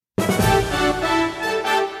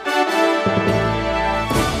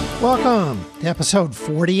Welcome to episode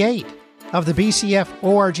 48 of the BCF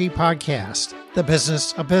ORG podcast, The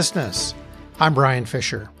Business of Business. I'm Brian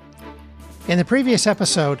Fisher. In the previous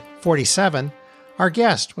episode, 47, our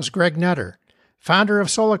guest was Greg Nutter, founder of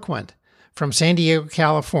Soloquent from San Diego,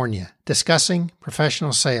 California, discussing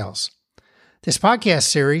professional sales. This podcast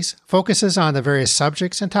series focuses on the various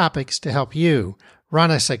subjects and topics to help you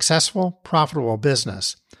run a successful, profitable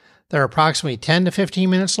business. They're approximately 10 to 15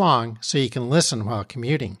 minutes long, so you can listen while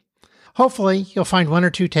commuting. Hopefully, you'll find one or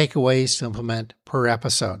two takeaways to implement per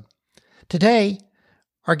episode. Today,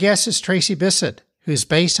 our guest is Tracy Bissett, who's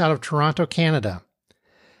based out of Toronto, Canada.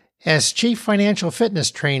 As Chief Financial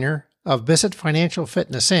Fitness Trainer of Bissett Financial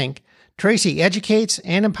Fitness, Inc., Tracy educates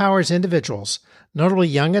and empowers individuals, notably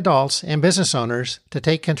young adults and business owners, to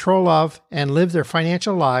take control of and live their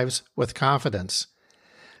financial lives with confidence.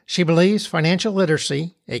 She believes financial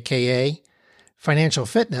literacy, aka financial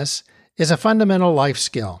fitness, is a fundamental life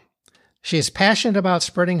skill. She is passionate about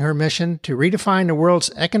spreading her mission to redefine the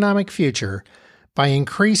world's economic future by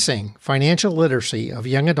increasing financial literacy of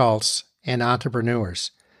young adults and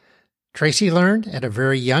entrepreneurs. Tracy learned at a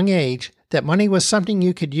very young age that money was something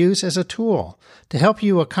you could use as a tool to help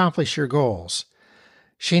you accomplish your goals.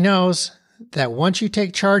 She knows that once you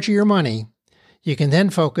take charge of your money, you can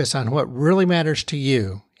then focus on what really matters to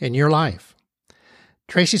you in your life.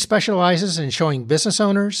 Tracy specializes in showing business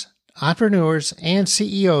owners, entrepreneurs, and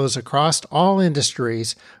CEOs across all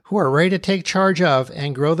industries who are ready to take charge of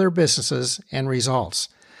and grow their businesses and results,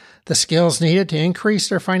 the skills needed to increase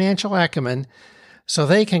their financial acumen so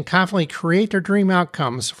they can confidently create their dream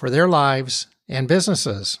outcomes for their lives and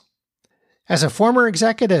businesses. As a former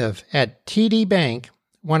executive at TD Bank,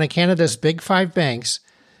 one of Canada's Big Five banks,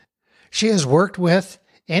 she has worked with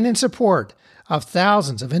and in support of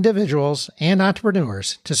thousands of individuals and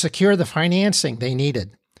entrepreneurs to secure the financing they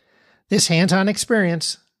needed. This hands-on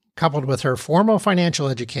experience, coupled with her formal financial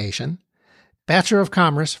education, Bachelor of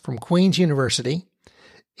Commerce from Queen's University,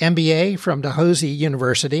 MBA from Dalhousie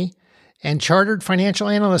University, and Chartered Financial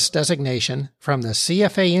Analyst designation from the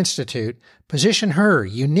CFA Institute, position her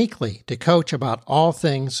uniquely to coach about all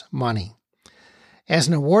things money. As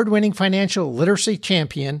an award-winning financial literacy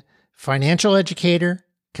champion, financial educator,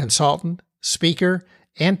 consultant, speaker,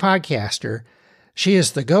 and podcaster, she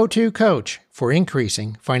is the go-to coach for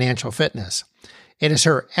increasing financial fitness. It is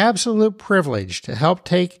her absolute privilege to help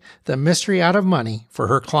take the mystery out of money for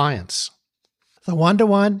her clients. The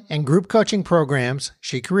one-to-one and group coaching programs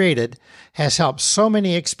she created has helped so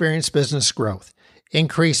many experience business growth,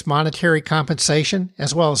 increase monetary compensation,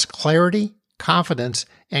 as well as clarity, confidence,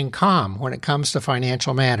 and calm when it comes to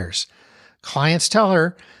financial matters. Clients tell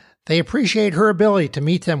her they appreciate her ability to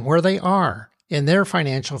meet them where they are in their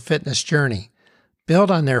financial fitness journey,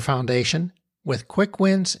 build on their foundation with quick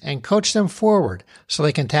wins, and coach them forward so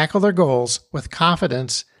they can tackle their goals with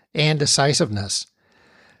confidence and decisiveness.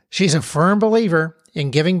 She's a firm believer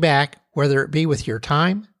in giving back, whether it be with your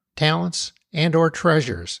time, talents, and or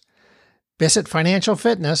treasures. Bissett Financial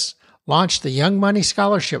Fitness launched the Young Money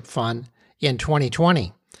Scholarship Fund in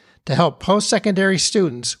 2020 to help post-secondary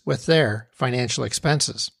students with their financial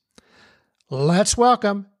expenses. Let's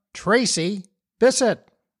welcome Tracy Bissett.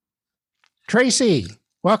 Tracy,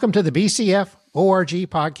 welcome to the BCF ORG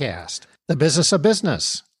podcast, The Business of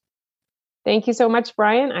Business. Thank you so much,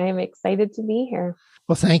 Brian. I am excited to be here.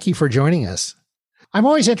 Well, thank you for joining us. I'm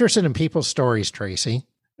always interested in people's stories, Tracy.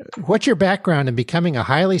 What's your background in becoming a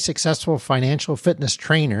highly successful financial fitness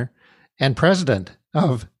trainer and president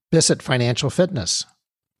of Bissett Financial Fitness?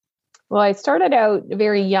 Well, I started out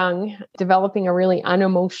very young, developing a really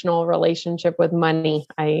unemotional relationship with money.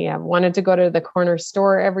 I wanted to go to the corner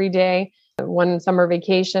store every day. One summer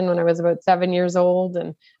vacation when I was about 7 years old,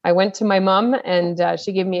 and I went to my mom, and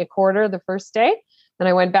she gave me a quarter the first day. And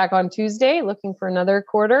I went back on Tuesday looking for another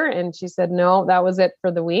quarter, and she said, no, that was it for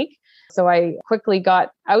the week. So I quickly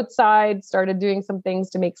got outside, started doing some things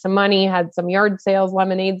to make some money, had some yard sales,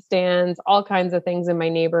 lemonade stands, all kinds of things in my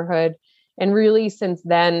neighborhood. And really, since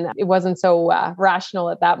then, it wasn't so rational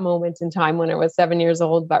at that moment in time when I was 7 years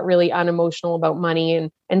old, but really unemotional about money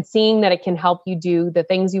and seeing that it can help you do the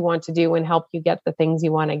things you want to do and help you get the things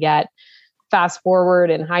you want to get. Fast forward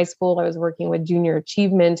in high school, I was working with Junior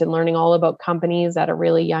Achievement and learning all about companies at a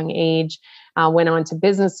really young age. Went on to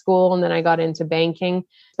business school, and then I got into banking.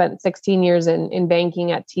 Spent 16 years in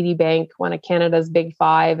banking at TD Bank, one of Canada's Big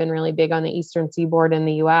Five and really big on the Eastern Seaboard in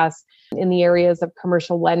the US, in the areas of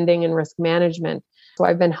commercial lending and risk management. So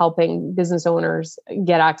I've been helping business owners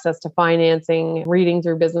get access to financing, reading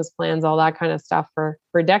through business plans, all that kind of stuff for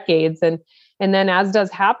decades. And then, as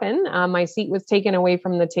does happen, my seat was taken away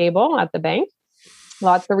from the table at the bank.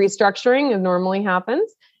 Lots of restructuring, as normally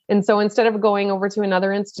happens. And so instead of going over to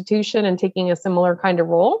another institution and taking a similar kind of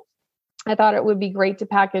role, I thought it would be great to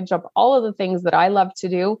package up all of the things that I love to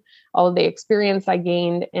do, all of the experience I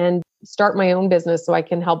gained, and start my own business so I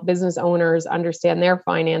can help business owners understand their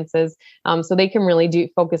finances, so they can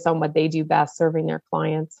really focus on what they do best, serving their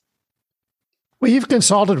clients. Well, you've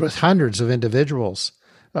consulted with hundreds of individuals.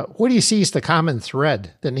 What do you see as the common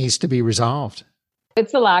thread that needs to be resolved?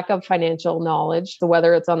 It's the lack of financial knowledge. So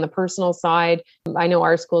whether it's on the personal side, I know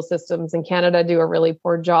our school systems in Canada do a really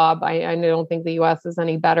poor job. I don't think the US is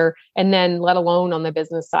any better. And then let alone on the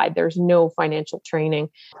business side, there's no financial training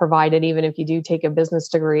provided. Even if you do take a business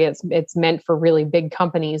degree, it's meant for really big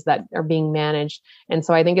companies that are being managed. And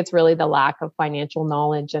so I think it's really the lack of financial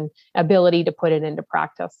knowledge and ability to put it into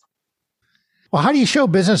practice. Well, how do you show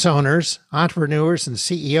business owners, entrepreneurs, and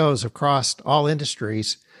CEOs across all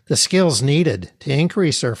industries the skills needed to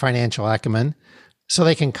increase their financial acumen so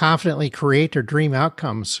they can confidently create their dream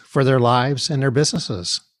outcomes for their lives and their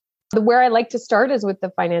businesses? Where I like to start is with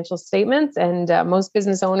the financial statements. And most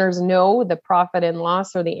business owners know the profit and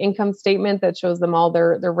loss or the income statement that shows them all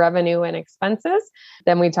their revenue and expenses.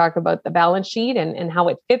 Then we talk about the balance sheet and how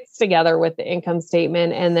it fits together with the income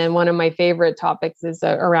statement. And then one of my favorite topics is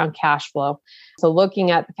around cash flow. So looking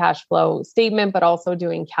at the cash flow statement, but also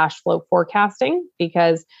doing cash flow forecasting,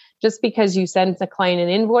 because just because you send a client an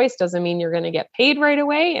invoice doesn't mean you're going to get paid right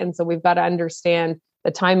away. And so we've got to understand the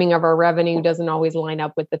timing of our revenue doesn't always line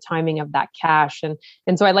up with the timing of that cash.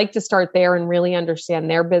 And so I like to start there and really understand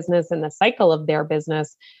their business and the cycle of their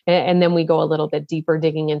business. And then we go a little bit deeper,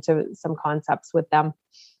 digging into some concepts with them.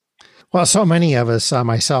 Well, so many of us,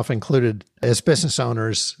 myself included, as business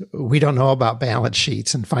owners, we don't know about balance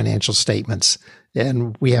sheets and financial statements,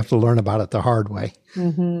 and we have to learn about it the hard way.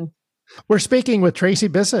 Mm-hmm. We're speaking with Tracy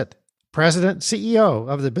Bissett, President, CEO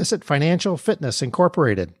of the Bissett Financial Fitness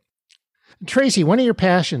Incorporated. Tracy, one of your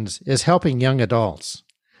passions is helping young adults.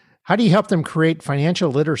 How do you help them create financial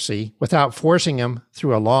literacy without forcing them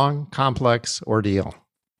through a long, complex ordeal?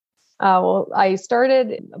 Well, I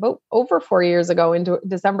started about over 4 years ago into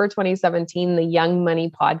December 2017, the Young Money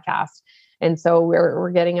podcast. And so we're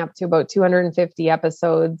getting up to about 250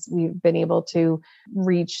 episodes. We've been able to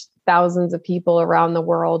reach thousands of people around the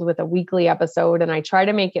world with a weekly episode. And I try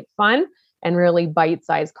to make it fun and really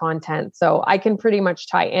bite-sized content. So I can pretty much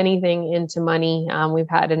tie anything into money. We've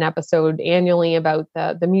had an episode annually about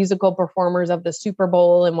the musical performers of the Super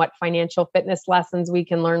Bowl and what financial fitness lessons we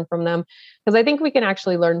can learn from them. Because I think we can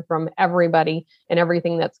actually learn from everybody and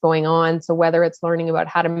everything that's going on. So whether it's learning about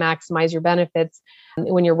how to maximize your benefits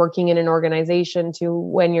when you're working in an organization to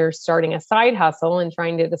when you're starting a side hustle and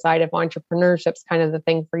trying to decide if entrepreneurship's kind of the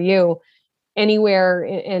thing for you, anywhere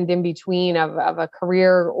and in between of a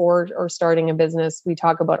career or starting a business, we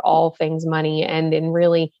talk about all things money and in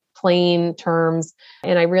really plain terms.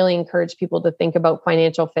 And I really encourage people to think about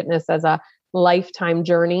financial fitness as a lifetime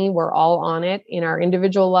journey. We're all on it in our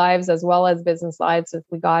individual lives as well as business lives if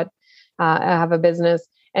we have a business.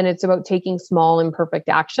 And it's about taking small imperfect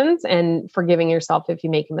actions and forgiving yourself if you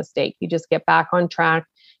make a mistake. You just get back on track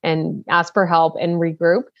and ask for help and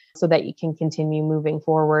regroup so that you can continue moving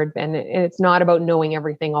forward. And it's not about knowing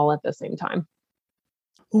everything all at the same time.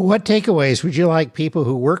 What takeaways would you like people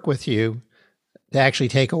who work with you to actually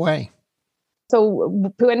take away?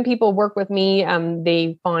 So when people work with me,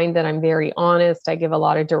 they find that I'm very honest. I give a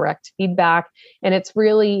lot of direct feedback. And it's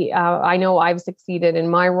really, I know I've succeeded in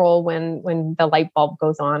my role when the light bulb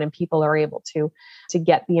goes on and people are able to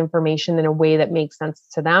get the information in a way that makes sense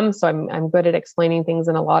to them. So I'm good at explaining things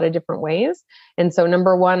in a lot of different ways. And so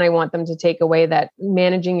number one, I want them to take away that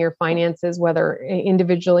managing your finances, whether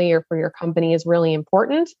individually or for your company, is really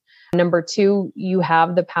important. Number two, you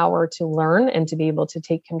have the power to learn and to be able to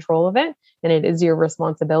take control of it. And it is your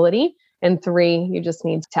responsibility. And three, you just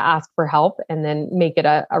need to ask for help and then make it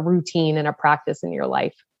a routine and a practice in your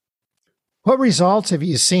life. What results have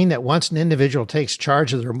you seen that once an individual takes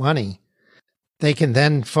charge of their money, they can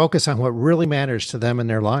then focus on what really matters to them in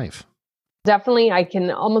their life? Definitely, I can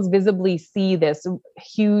almost visibly see this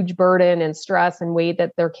huge burden and stress and weight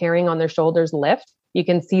that they're carrying on their shoulders lift. You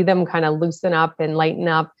can see them kind of loosen up and lighten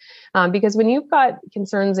up because when you've got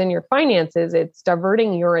concerns in your finances, it's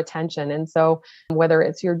diverting your attention. And so whether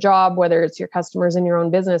it's your job, whether it's your customers in your own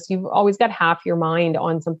business, you've always got half your mind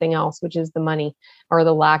on something else, which is the money or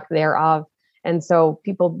the lack thereof. And so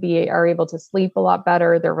people are able to sleep a lot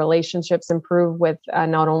better. Their relationships improve with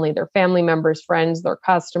not only their family members, friends, their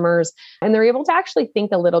customers, and they're able to actually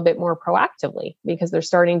think a little bit more proactively because they're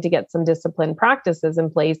starting to get some disciplined practices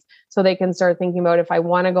in place so they can start thinking about if I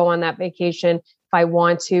want to go on that vacation, if I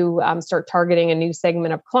want to start targeting a new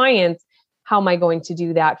segment of clients, how am I going to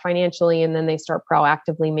do that financially? And then they start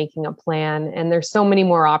proactively making a plan. And there's so many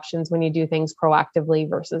more options when you do things proactively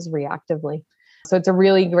versus reactively. So it's a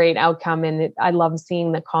really great outcome. And I love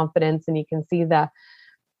seeing the confidence, and you can see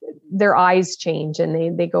their eyes change,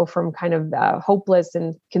 and they go from kind of hopeless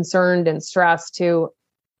and concerned and stressed to,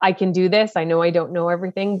 I can do this. I know I don't know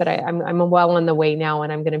everything, but I'm well on the way now,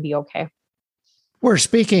 and I'm going to be okay. We're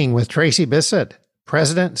speaking with Tracy Bissett,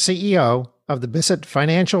 President and CEO of the Bissett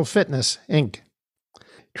Financial Fitness, Inc.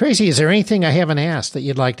 Tracy, is there anything I haven't asked that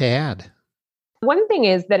you'd like to add? One thing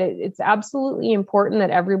is that it's absolutely important that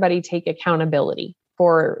everybody take accountability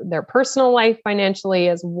for their personal life financially,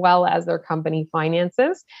 as well as their company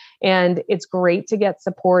finances. And it's great to get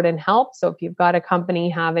support and help. So if you've got a company,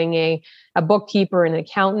 having a bookkeeper, an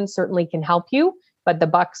accountant certainly can help you, but the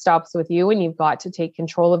buck stops with you and you've got to take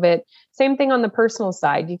control of it. Same thing on the personal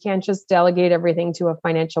side. You can't just delegate everything to a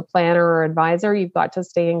financial planner or advisor. You've got to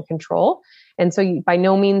stay in control. And so by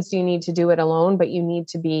no means do you need to do it alone, but you need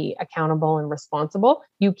to be accountable and responsible.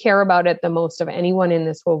 You care about it the most of anyone in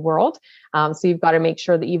this whole world. So you've got to make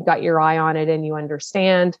sure that you've got your eye on it and you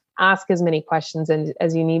understand, ask as many questions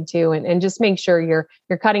as you need to, and just make sure you're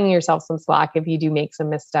cutting yourself some slack if you do make some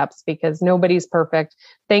missteps, because nobody's perfect.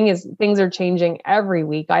 Things are changing every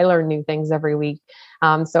week. I learn new things every week.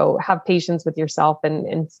 So have patience with yourself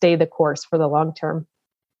and stay the course for the long term.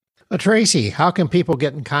 Tracy, how can people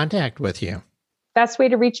get in contact with you? Best way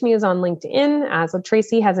to reach me is on LinkedIn. So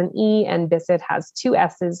Tracy has an E and Bissett has 2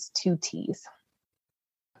 S's, 2 T's.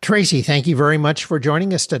 Tracy, thank you very much for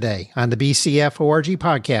joining us today on the BCF ORG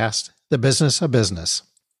podcast, The Business of Business.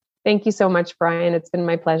 Thank you so much, Brian. It's been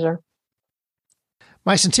my pleasure.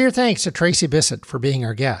 My sincere thanks to Tracy Bissett for being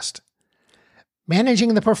our guest.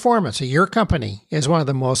 Managing the performance of your company is one of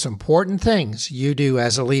the most important things you do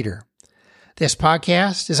as a leader. This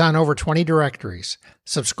podcast is on over 20 directories.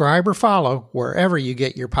 Subscribe or follow wherever you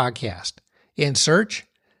get your podcast. In search,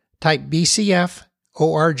 type BCF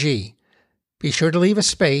ORG. Be sure to leave a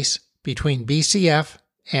space between BCF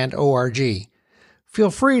and ORG.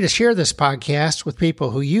 Feel free to share this podcast with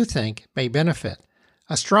people who you think may benefit.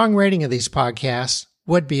 A strong rating of these podcasts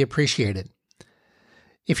would be appreciated.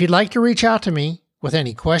 If you'd like to reach out to me with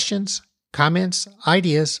any questions, comments,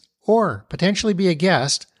 ideas, or potentially be a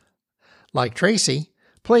guest, like Tracy,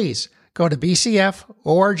 please go to bcforg.com.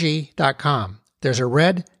 There's a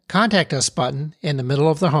red Contact Us button in the middle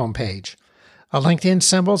of the homepage. A LinkedIn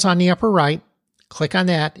symbol's on the upper right. Click on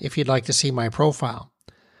that if you'd like to see my profile.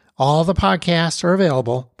 All the podcasts are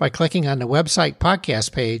available by clicking on the website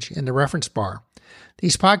podcast page in the reference bar.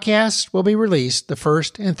 These podcasts will be released the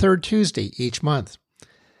first and third Tuesday each month.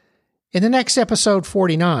 In the next episode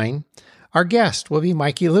 49, our guest will be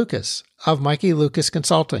Mikey Lucas of Mikey Lucas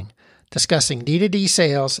Consulting, discussing D2D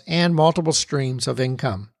sales and multiple streams of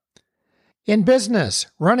income. In business,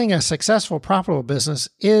 running a successful, profitable business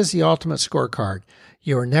is the ultimate scorecard.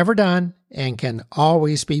 You are never done and can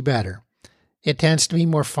always be better. It tends to be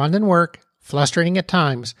more fun than work, frustrating at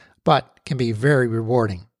times, but can be very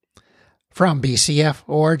rewarding. From BCF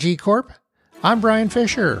ORG Corp., I'm Brian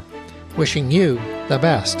Fisher, wishing you the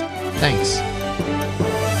best. Thanks.